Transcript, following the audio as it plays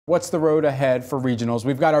What's the road ahead for regionals?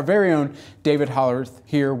 We've got our very own David Hollerith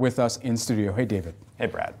here with us in studio. Hey, David. Hey,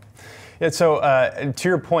 Brad. Yeah, so to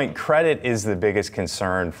your point, credit is the biggest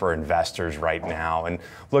concern for investors right now. And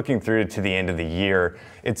looking through to the end of the year,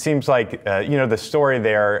 it seems like, the story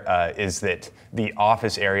there is that the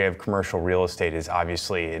office area of commercial real estate is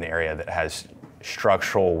obviously an area that has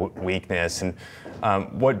structural weakness. And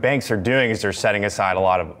what banks are doing is they're setting aside a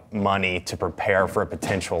lot of money to prepare for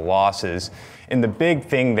potential losses. And the big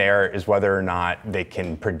thing there is whether or not they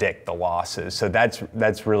can predict the losses. So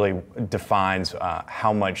that's really defines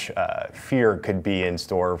how much fear could be in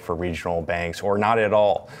store for regional banks, or not at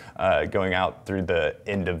all, going out through the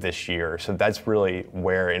end of this year. So that's really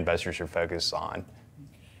where investors should focus on.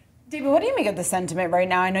 David, what do you make of the sentiment right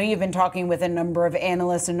now? I know you've been talking with a number of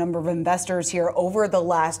analysts, a number of investors here over the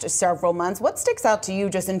last several months. What sticks out to you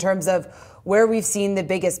just in terms of where we've seen the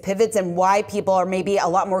biggest pivots and why people are maybe a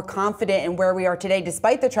lot more confident in where we are today,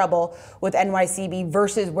 despite the trouble with NYCB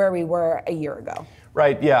versus where we were a year ago?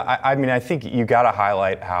 Right, yeah, I mean, I think you got to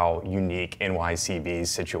highlight how unique NYCB's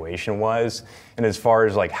situation was. And as far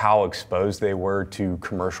as like how exposed they were to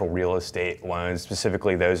commercial real estate loans,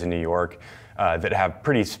 specifically those in New York, that have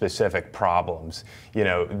pretty specific problems. You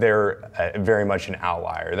know, they're very much an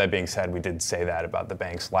outlier. That being said, we did say that about the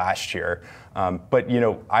banks last year. But, you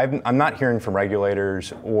know, I'm not hearing from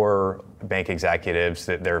regulators or bank executives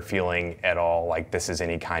that they're feeling at all like this is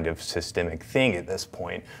any kind of systemic thing at this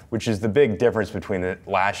point, which is the big difference between the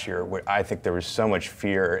last year, where I think there was so much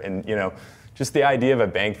fear. And, you know, just the idea of a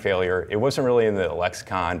bank failure, it wasn't really in the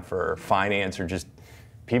lexicon for finance or just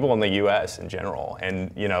people in the U.S. in general. And,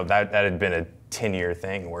 you know, that had been a 10-year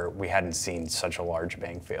thing where we hadn't seen such a large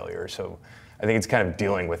bank failure. So I think it's kind of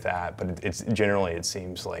dealing with that, but it's generally, it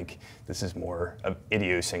seems like this is more of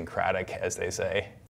idiosyncratic, as they say.